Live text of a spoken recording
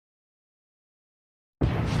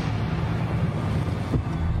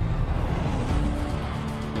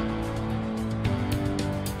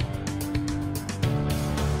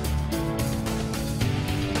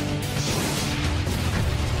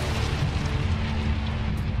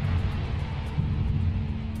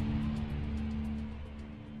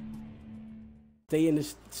stay in the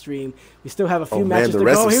stream. We still have a few matches to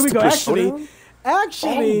go. Here we go.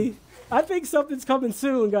 Actually, I think something's coming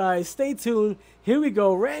soon, guys. Stay tuned. Here we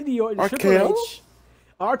go. Randy Orton, Triple H.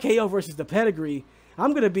 RKO versus the Pedigree.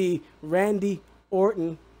 I'm going to be Randy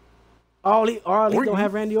Orton. All don't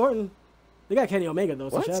have Randy Orton. They got Kenny Omega, though,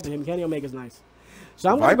 so shout out to him. Kenny Omega's nice. So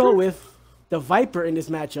I'm going to go with the Viper in this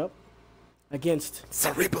matchup against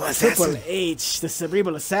Cerebral Assassin. Triple H, the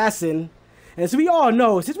Cerebral Assassin. And so we all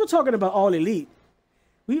know, since we're talking about All Elite,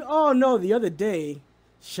 we all know the other day,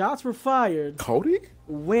 shots were fired. Cody?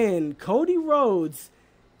 When Cody Rhodes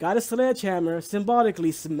got a sledgehammer,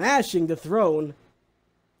 symbolically smashing the throne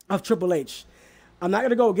of Triple H. I'm not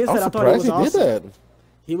going to go against that. I thought it was awesome.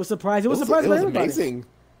 He was surprised. It was surprising for everybody. Amazing.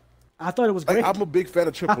 I thought it was great. I'm a big fan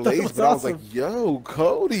of Triple H, but I was like, yo,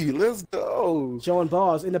 Cody, let's go. Showing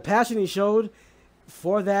balls. And the passion he showed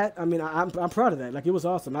for that, I mean, I'm proud of that. Like, it was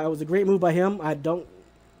awesome. It was a great move by him.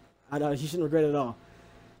 He shouldn't regret it at all.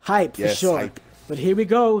 Hype, for sure. Hype. But here we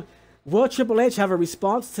go. Will Triple H have a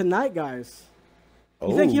response tonight, guys?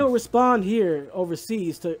 You think he'll respond here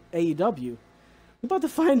overseas to AEW? We're about to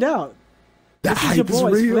find out. This is your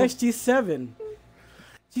boys, Flex G7.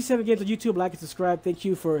 G7 Games on YouTube, like and subscribe. Thank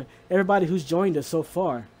you for everybody who's joined us so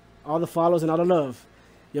far. All the follows and all the love.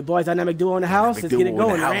 Your boys Dynamic Duo in the house. Let's get it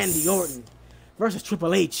going. Randy Orton versus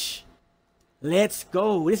Triple H. Let's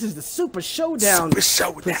go. This is the Super Showdown.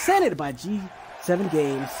 Presented by G7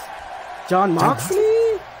 Games. John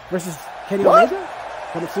Moxley versus Kenny Omega.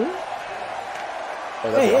 Coming soon.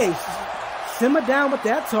 Hey, simmer down with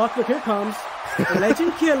that talk. Look, here comes the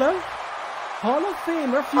Legend Killer. Hall of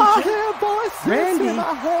Famer, future, Randy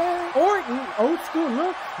Orton, old school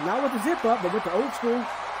look, not with the zip up, but with the old school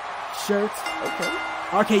shirt. Okay.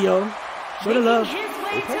 RKO, show the love. His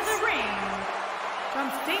way to the ring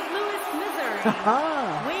from St. Louis, Missouri,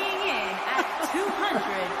 weighing in at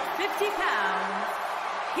 250 pounds.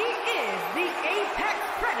 He is the Apex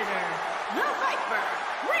Predator, the Viper,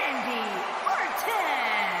 Randy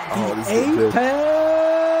Orton.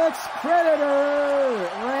 Apex Predator,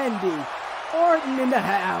 Randy Orton in the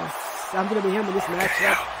house. I'm going to be him in this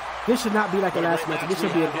matchup. This should not be like the last match. This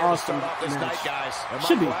should be an awesome match.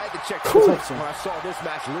 Should be. Cool. When I saw this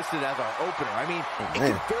match listed as our opener, I mean, it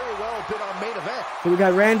could very well have been our main event. So we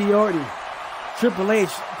got Randy Orton, Triple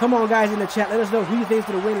H. Come on, guys, in the chat. Let us know who you think's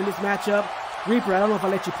going to win in this matchup. Reaper, I don't know if I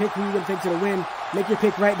let you pick who you're going to take to the win. Make your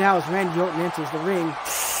pick right now as Randy Orton enters the ring.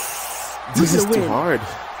 This is too hard.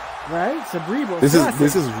 Right? Cerebral. This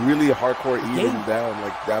is really a hardcore even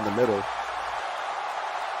down the middle.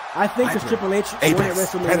 I think it's Triple H won at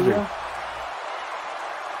WrestleMania.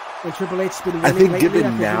 And Triple H's been winning I think lately.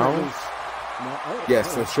 given now,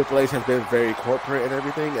 yes, so Triple H has been very corporate and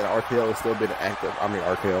everything, and RKO has still been active. I mean,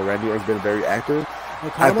 Randy Orton's been very active.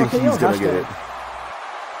 I think he's going to get it.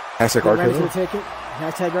 Hashtag RKO. Randy's going to take it.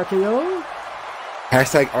 Hashtag RKO.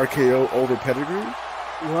 Hashtag RKO over Pedigree.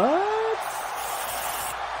 What?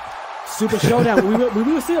 Super Showdown. we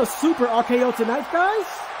will see a Super RKO tonight, guys.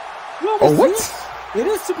 Oh, what? It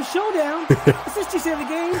is Super Showdown. This is G7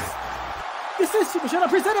 Games. This is Super Showdown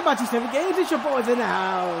presented by G7 Games. It's your boys in the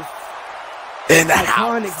house.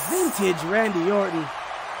 Iconic vintage Randy Orton.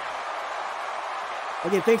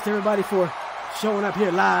 Again, thanks to everybody for showing up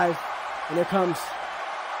here live. And here comes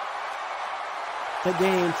the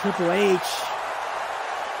game, Triple H.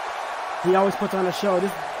 He always puts on a show.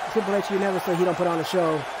 This Triple H, you never say he don't put on a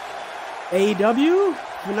show. AEW,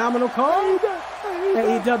 phenomenal call.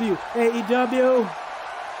 AEW.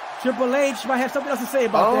 Triple H might have something else to say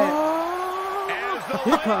about that.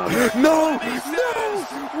 Here comes. No.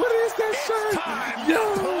 What is that shirt?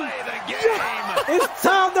 It's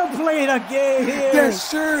time to play the game here. That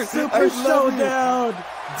shirt. Super Showdown.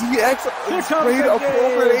 DX sprayed up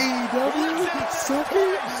over AEW.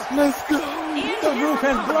 Something. Let's go. The roof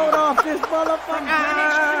has blown off this motherfucker.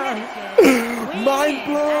 Mind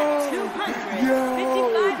blown. Yo.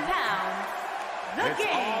 It's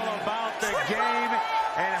all about the game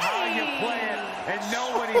and how you play it, and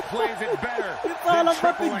nobody plays it better. It's all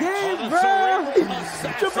about the game, bro.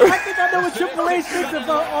 I think I know what Triple H thinks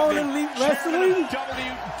about All Elite Wrestling.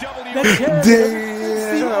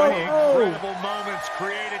 Incredible moments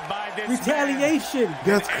created by this retaliation.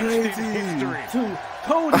 That's crazy. To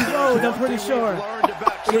Cody Rhodes, I'm pretty sure.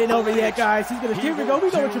 It ain't over yet, guys. He's gonna here we go. We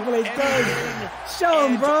know what Triple H does. Show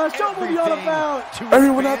him, bro. Show him what we all about.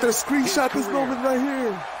 Everyone out there, screenshot this moment right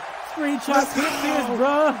here. Screenshot this,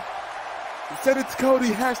 bro. Send it to Cody.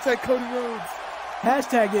 Hashtag Cody Rhodes.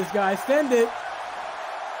 Hashtag this, guys. Send it.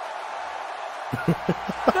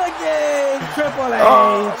 The game, Triple H.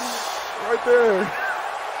 Right there.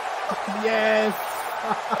 Yes.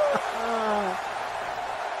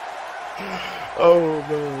 Oh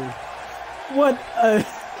man!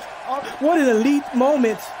 What an elite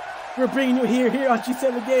moment we're bringing you here on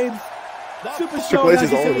G7 Games. Super Showdown.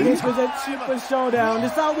 G7 Games present Super Showdown.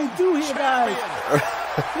 This is how we do here, guys.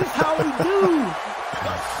 This is how we do.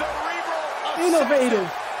 Innovative.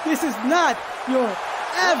 This is not your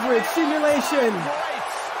average simulation.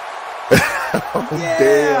 Oh, yeah.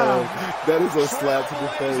 Damn. That is a slap to the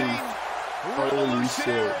face. Holy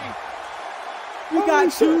shit. We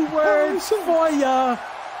got two words for ya.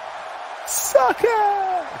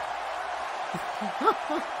 Sucker.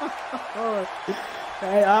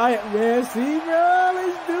 Hey, man, see, bro,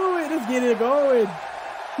 let's do it. Let's get it going.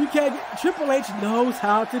 You can't. Triple H knows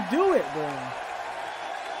how to do it, bro.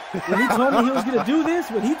 When he told me he was gonna do this,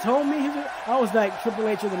 I was like, Triple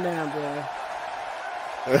H is the man, bro.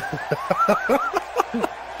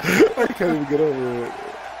 I can't even get over it.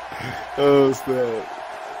 Oh, snap.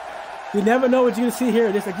 You never know what you're gonna see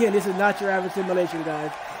here. This is not your average simulation,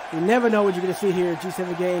 guys. You never know what you're gonna see here at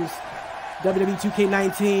G7 Games, WWE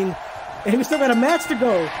 2K19. And we still got a match to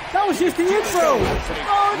go. That was just the intro.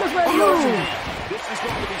 Oh, that's Randy Orton.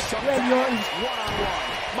 Randy Orton's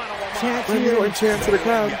chant here. Chant to the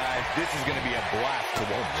crowd. This is going to be a blast to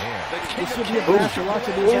watch. It should be a blast to watch.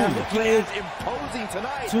 The jazz plays.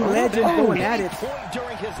 Two legends going at it.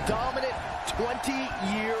 During his dominant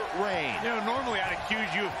 20-year reign. You know, normally I'd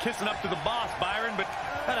accuse you of kissing up to the boss, Byron, but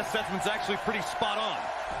that assessment's actually pretty spot on.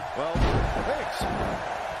 Well, thanks.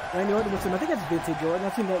 Randy Orton with some, I think that's vintage Orton.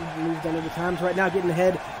 I've seen that move done other times. Right now, getting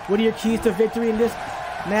ahead. What are your keys to victory in this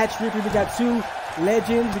match, Reaper? We got two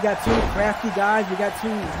legends. We got two crafty guys. We got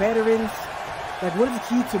two veterans. Like, what is the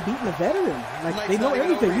key to beating a veteran? Like, they know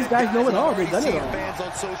everything. These guys know it all. They've done it all.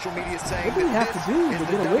 What do we have to do to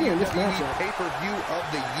get a winner in this matchup? Pay-per-view of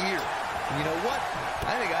the year. You know what?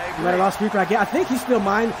 I think I agree. Might have lost Reaper. I think he's still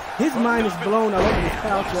mine. His mind is blown all over the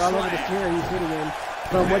couch or all over the chair he's sitting in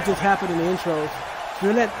from what just happened in the intros.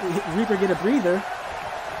 We'll let Reaper get a breather.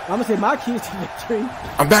 I'm going to say my keys to victory.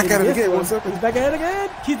 I'm back at it again. What's up? He's back at it again.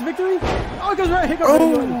 Keys to victory. Oh, it goes right. Here goes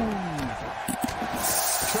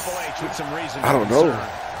Triple H with some reason. I don't know.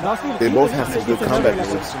 They both have some good comeback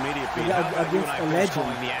moves. Against a legend.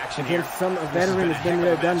 Against a veteran that's been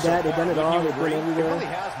there, done that. They've done it all. They've been everywhere.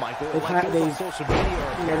 They've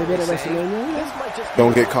been at WrestleMania.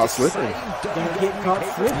 Don't get caught slipping. Don't get caught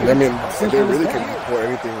slipping. I mean, they really can pour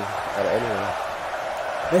anything out of anyone.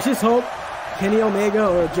 Let's just hope Kenny Omega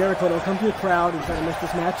or Jericho don't come to the crowd and try to mess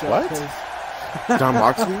this match up. What? John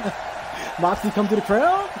Moxley? Moxley come to the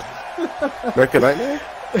crowd? American Nightmare?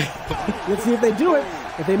 Let's see if they do it.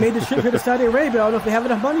 If they made the trip here to Saudi Arabia, I don't know if they have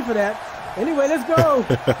enough money for that. Anyway, let's go.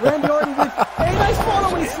 Randy Orton with a nice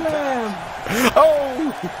following slam.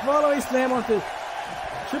 Oh! Following slam onto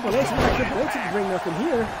Triple H. Triple H didn't bring nothing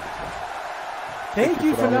here. Thank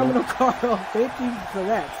you, Phenomenal Carl. Thank you for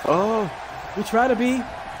that. Oh. We try to be,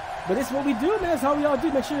 but it's what we do, man. It's how we all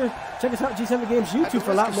do. Make sure check us out, G7 Games YouTube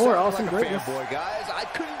for a lot more awesome greatness.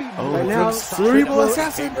 Right now, Cerebral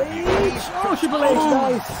Assassin. Oh, Triple H,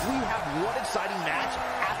 nice. We have one exciting match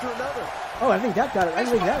after another. Oh, I think that got it. I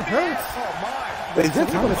think that hurts. Oh my! They did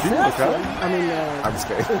Cerebral Assassin. I mean, I'm just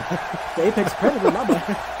kidding. The Apex Predator, my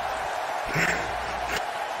bad.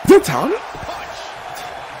 Is it Tommy?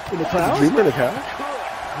 In the crowd? Dreamer in the crowd?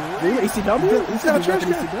 Dreamer, ECW? He's got a trash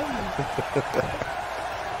can.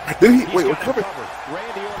 Did he? Wait, what cover?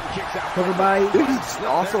 Covered by. Did he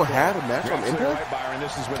also have a match on Impact?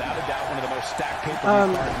 This is without a doubt one of the most stacked pay-per-view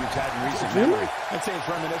cards we've had in recent memory. I'd say it's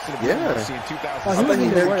reminiscent of what we see in 2000. Oh, he was in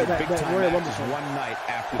there One night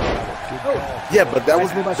after the other. Yeah, but that was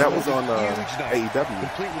on AEW.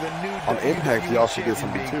 On Impact, he also did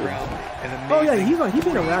something too. Oh yeah, he's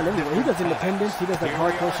been around everywhere. He does independents. He does like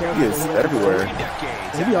hardcore shows. He is everywhere.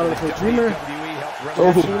 He be all over the place. Dreamer.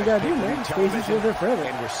 Oh, that's what we gotta do, man. Crazy shit there forever.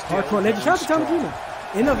 Hardcore legend. Shout out to Tommy Dreamer.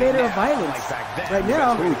 Innovator of violence. Right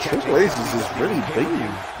now. Ooh, Triple H is just really big.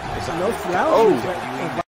 No flowers.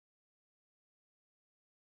 Oh.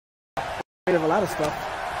 Of a lot of stuff.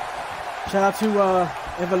 Shout out to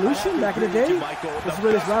Evolution back in the day. This is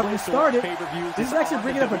where this rivalry started. This is actually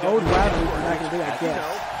bringing up an old rivalry from back in the day, I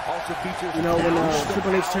guess. You know, when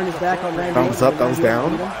Triple H turned his back on Randy. Thumbs up, thumbs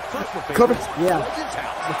down. Cover. Yeah.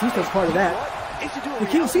 Batista's part of that. The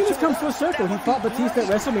King Cena's come full circle. He fought Batista at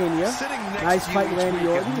WrestleMania. Nice fight with Randy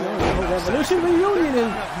Orton. You know, the whole Revolution reunion.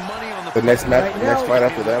 And the next match, next fight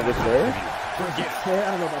after that with Flair. I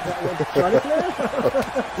don't know about that one. Charlotte Flair?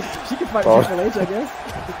 She can fight Triple H, I guess.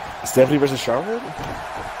 Stephanie versus Charlotte?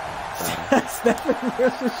 Stephanie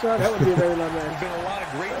versus Charlotte. That would be a very long match. There's been a lot of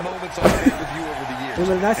great moments on pay-per-view over the years. With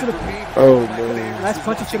a nice little, nice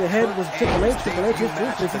punches to the head was Triple H. Triple H is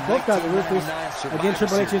ruthless. Both guys are ruthless. Again,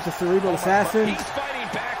 Triple H is the cerebral assassin.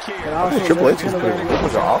 But also Triple H is putting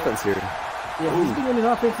his offense here. Yeah, he's doing his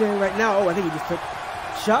offense in right now. Oh, I think he just took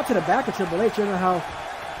shot to the back of Triple H. I don't know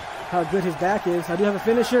how good his back is. I do have a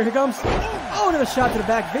finisher. Here comes. Oh, another shot to the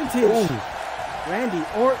back. Vintage. Ooh. Randy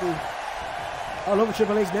Orton. All over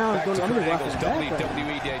Triple H now. I'm going to rock his back.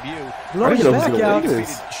 WWE debut. Blowing his back out. Yeah,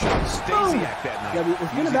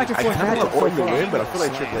 it's been a back and forth match. I want Orton to win, but I feel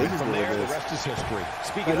like Triple H is going to win this.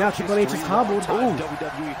 Right now, Triple H is hobbled.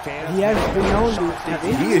 He has been known to have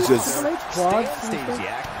injuries. He is just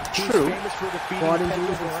true.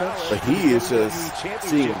 But he is just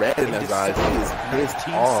seeing red in his eyes. He is pissed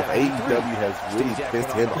off. AEW has really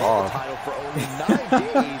pissed him off.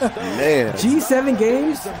 Man. G7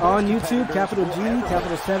 Games on YouTube, capital G,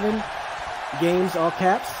 capital 7 Games, all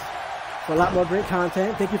caps, for a lot more great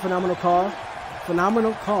content. Thank you, Phenomenal Car, for all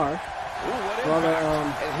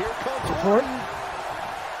the support.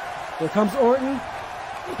 Here comes Orton.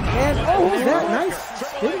 And, oh, who's that? Nice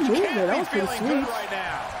spin move there. That was pretty sweet.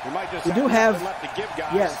 We do have,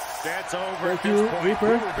 yes, thank you,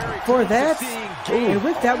 Reaper, for that. And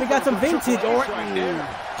with that, we got some vintage Orton.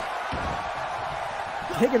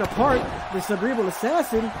 Taking apart the cerebral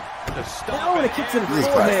assassin. Oh, and a kick to the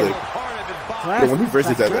forehead. Yeah, when he first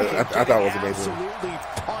did that, I thought it was amazing.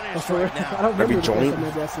 I don't remember joint.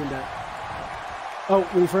 Maybe I've seen that. Oh,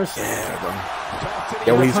 when he first.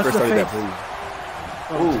 Yeah, when he first started that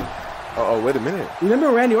move. Oh, wait a minute.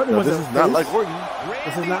 Remember Randy Orton was this is not like Orton.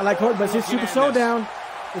 This is not like Orton, but it's his Super Showdown.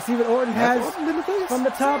 Let's see what Orton has from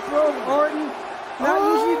the top rope. Orton not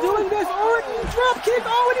usually doing this. Orton drop kick.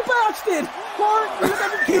 Oh, and he botched it. Orton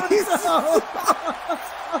killed himself.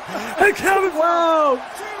 I counted. Wow.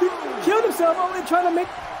 He killed himself. Oh, and trying to make.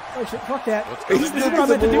 Oh shit! Fuck that. This is what I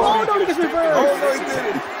meant to do. Oh no, he gets reversed. Oh no, he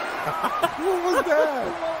didn't. What was that?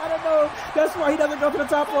 I don't know. That's why he doesn't go to the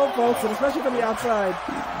top rope, folks, and especially from the outside.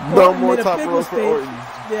 No Orton more made a top big rope for mistake. Orton.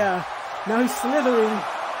 Yeah. Now he's slithering,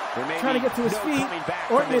 trying to get to his feet.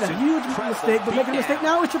 Orton made a huge mistake, but making a mistake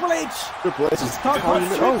now with Triple H. Triple H is Caught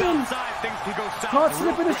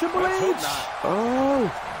slipping is Triple H. Oh.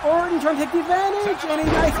 Orton trying to take the advantage, and a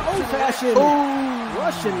nice old-fashioned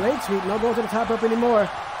Russian leg sweep. No going to the top rope anymore.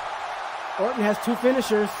 Orton has two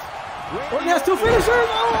finishers. Orton has two finishers.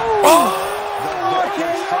 Oh!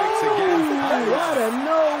 RKO! Out of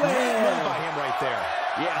nowhere.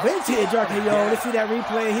 Vintage RKO. Let's see that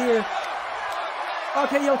replay here.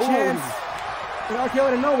 RKO chance. And RKO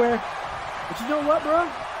out of nowhere. But you know what, bro?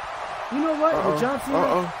 You know what? John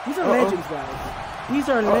Cena, these are legends, guys. These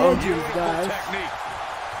are legends, guys.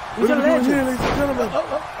 These are legends.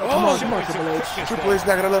 Come on, Triple H. Triple H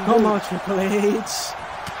not gonna let him Come on, Triple H.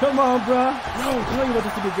 Come on, bro. No, you know you want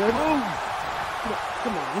this to be good.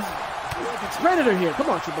 Come on, it's Predator here. Come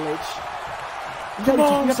on, Triple H. You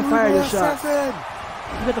got to fire your shots. You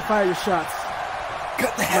got to fire your shots.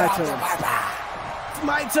 Cut the head off. It's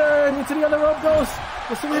my turn. Into the other rope goes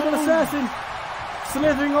the cerebral assassin.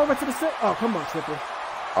 Slithering over to the set. Oh, come on, Triple.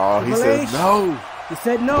 Oh, he said no. He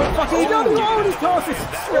said no. Fucking he don't know. He's tossing. I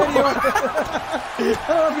don't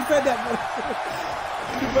know if he said that, but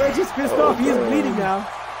Triple H is pissed off. He is bleeding now.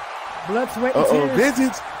 Blood, sweat, and tears.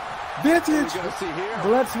 Vintage.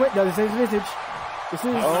 Blood, sweat. No, this is vintage. This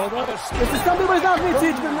is something, but it's not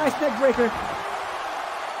vintage. But a nice neck breaker.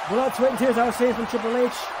 Blood, sweat, and tears. I was saying from Triple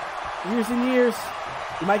H, years and years.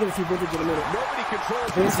 You might get to see vintage in a minute.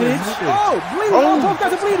 Vintage. Oh, bleeding. Both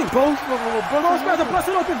guys are bleeding. Both guys are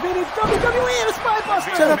busting open. Vintage. WWE and a spine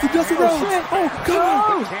buster. Shout out to Dusty Rhodes. Oh,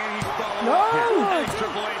 God. No.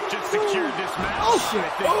 Oh, shit.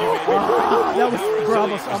 That was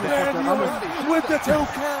Bravo's. With the 2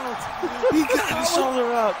 count. He got his shoulder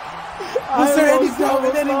up. Was there any doubt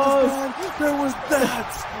that he was done? There was not.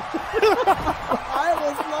 I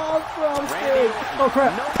was lost from stage. Oh,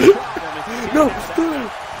 crap. No.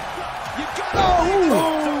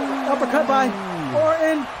 Oh, uppercut by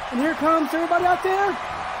Orton. And here comes everybody out there.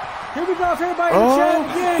 Here we go. Everybody in the chat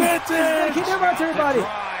again. Keep everybody to everybody.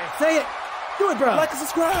 Say it. Do it, bro. Like and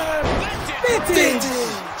subscribe. Vintage.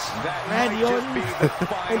 Randy Orton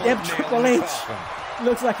and F Triple H.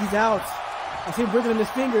 Looks like he's out. I see him wiggling his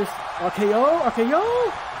fingers. RKO. RKO.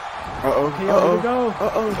 Uh-oh. RKO. Here we go.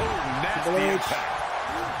 Triple H.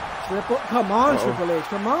 Come on, Triple H.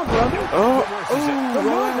 Come on, brother. Come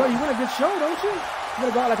on, bro. You want a good show, don't you? You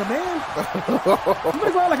gotta go out like a man. You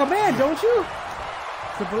gotta go out like a man, don't you?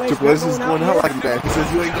 Triple H is going out like a man. He says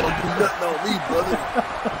you ain't gonna do nothing on me, brother.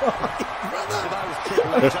 If I was Okay,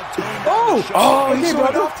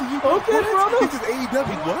 brother. Okay, brother. This is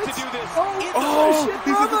AEW. What? Oh, shit,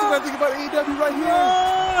 this is what I think about AEW right here.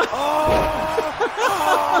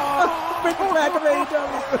 Bring it back of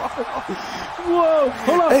AEW. Whoa.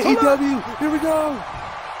 Hold on. AEW. Here we go.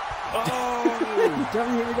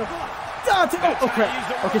 AEW, here we go. Oh, crap.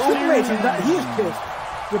 Okay, Triple H, he is pissed.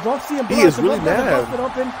 We both see him blood. He is really mad.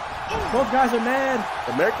 Open. Both guys are mad.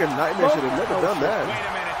 American Nightmare should have never done that. Wait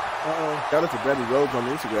a minute. Shout out to Brandy Rhodes on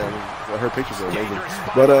Instagram. Her pictures are amazing.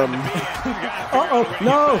 But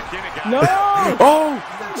no. Oh,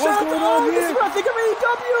 what's going on here? This is what I think of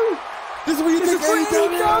AEW. This is what you think of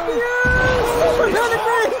AEW. Super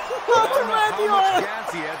pedigree. Welcome, Randy Orton.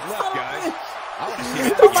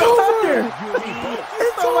 He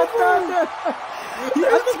stole my thunder.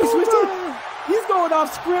 I think he switched it. He's going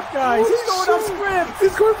off script, guys. He's going off script.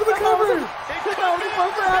 He's going for the cover. What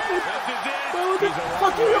happened?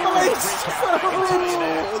 Fuck you, Triple H.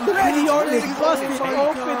 Randy Orton is busted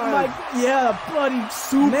open like, bloody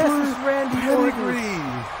super Randy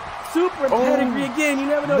Orton. Super pedigree again. You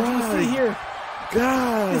never know what you see here.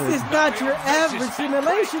 God. This is not your average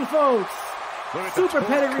simulation, folks. Super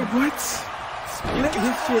pedigree. What? Split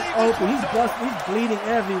his shit open. He's busted. He's bleeding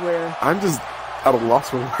everywhere. I'm just out of loss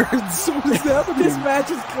for words. What is happening? This match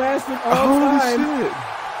is classic all time. Holy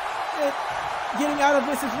shit. Getting out of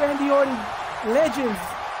this is Randy Orton. Legends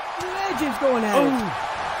going at it.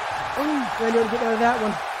 Randy Orton getting out of that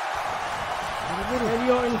one. Randy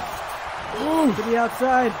Orton to the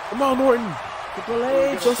outside. Come on, Orton. Triple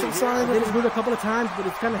H. Just some sign. Did it move a couple of times, but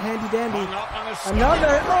it's kind of handy dandy.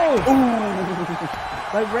 Another.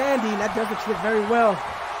 By Randy, that does the trick very well.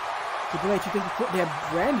 Triple H, you think that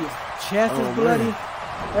Randy's chest is bloody?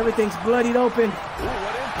 Man. Everything's bloodied open.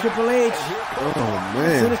 Triple H. Oh,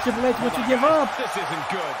 man. As soon as Triple H wants to give up. This isn't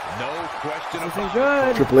good. No question. This isn't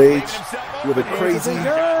good. Triple H with a crazy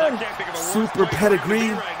super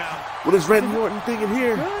pedigree. What is Randy Orton thinking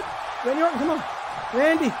here? Good. Randy Orton, come on.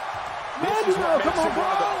 Randy, come on,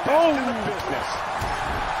 bro.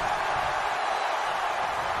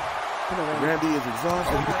 Randy is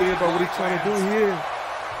exhausted. He's thinking about what he's trying to do here.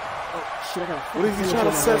 Shit, what is he trying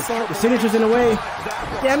to set up? The signature's in the way.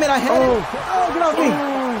 Damn it, I had it. Oh, get off me.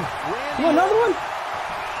 You want another one?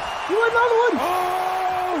 You want another one?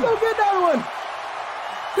 Go get another one.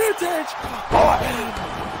 Vintage.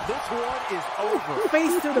 This one is over.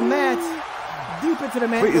 Face to the mat. Deep into the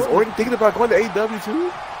mat. Wait, is Orton thinking about going to AEW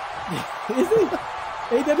too? Is he?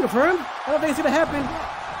 AEW confirmed? I don't think it's going to happen.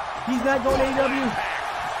 He's not going to AEW.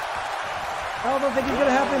 I don't think it's going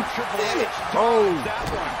to happen. Damn it.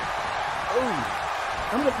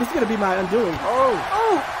 This is going to be my undoing. I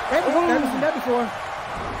haven't seen that before.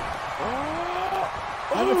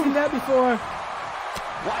 I haven't seen that before.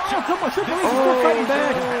 Come on, Triple H is still fighting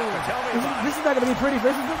back. This is not going to be pretty.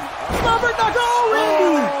 This is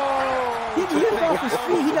Randy! He hit off his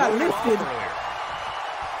feet. He got lifted.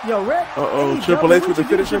 Yo, Red. Triple H with the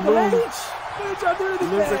finishing move. What y'all doing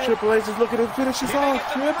this Looks like Triple H is looking to finish this off.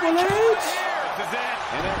 Triple H.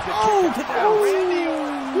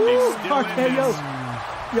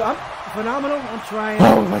 Yo, I'm phenomenal. I'm trying.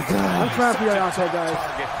 Oh my God. I'm trying for you outside, guys.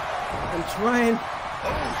 I'm trying.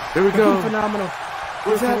 Here we go. Phenomenal.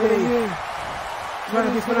 What's happening here? Trying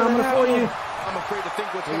to be phenomenal for you. I'm afraid to think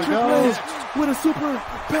what's Triple H with a super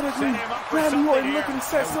pedigree. Randy Orton looking to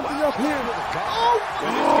set something up here.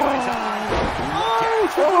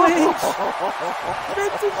 Triple H.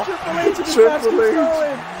 Triple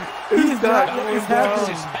H. He's not letting this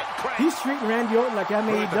happen. He's treating Randy Orton like I'm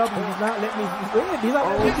AEW. He's not letting me win. He's not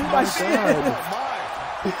letting me do my shit.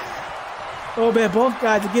 Oh man, both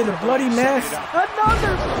guys are getting a bloody mess.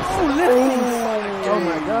 Another lifting. Oh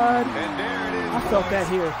my God. I felt that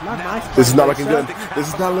here. Not my spot. This is not looking good. This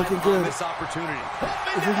is not looking good. This opportunity.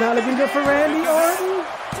 This is not looking good for Randy Orton.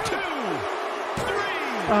 2,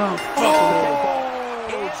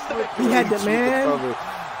 3. He had the man.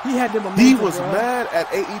 He had the momentum. He was mad at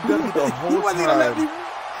AEW the whole time.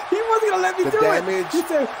 He wasn't gonna let me do damage it. He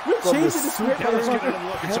said, "We're changing the script."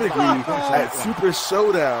 Pedigree at Super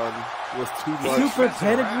Showdown was too much. Super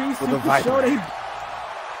pedigree, Super Showdown.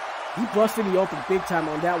 He busted me open big time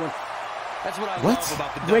on that one. That's what I love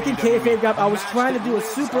about the Breaking kayfabe gap. I was trying to do a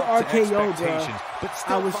super RKO, bro.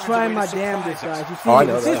 I was trying my damnedest, guys. You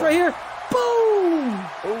see this right here? Boom!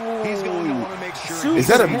 He's going to want to make sure. Is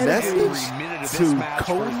that a message to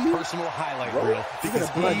Cody? Personal highlight reel because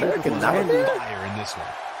he American was on fire in this one.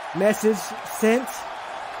 Message sent.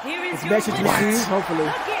 It's message received, hopefully.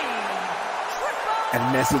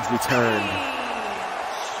 And message returned.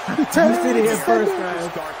 You sit here first,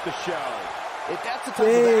 guys. Start the show.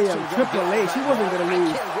 Damn, Triple H, he wasn't going to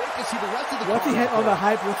lose. Once he had all the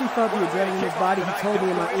hype, once he felt the adrenaline in his body, he told me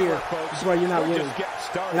in my ear, bro, you're not winning.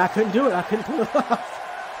 And I couldn't do it. I couldn't pull it off.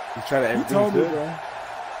 He's trying to end He told me, bro.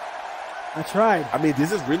 I tried. I mean,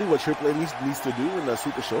 this is really what Triple H needs to do in the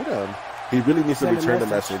Super Showdown. He really needs to return the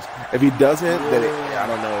message. If he doesn't, then I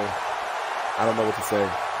don't know. I don't know what to say.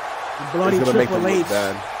 The bloody Triple H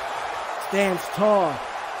stands tall.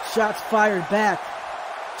 Shots fired back.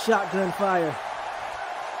 Shotgun fire.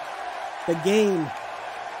 The game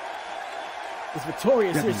is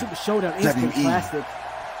victorious here. Super Showdown instant classic.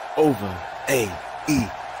 Over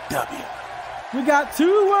AEW. We got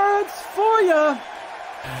 2 words for you.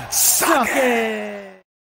 Suck it!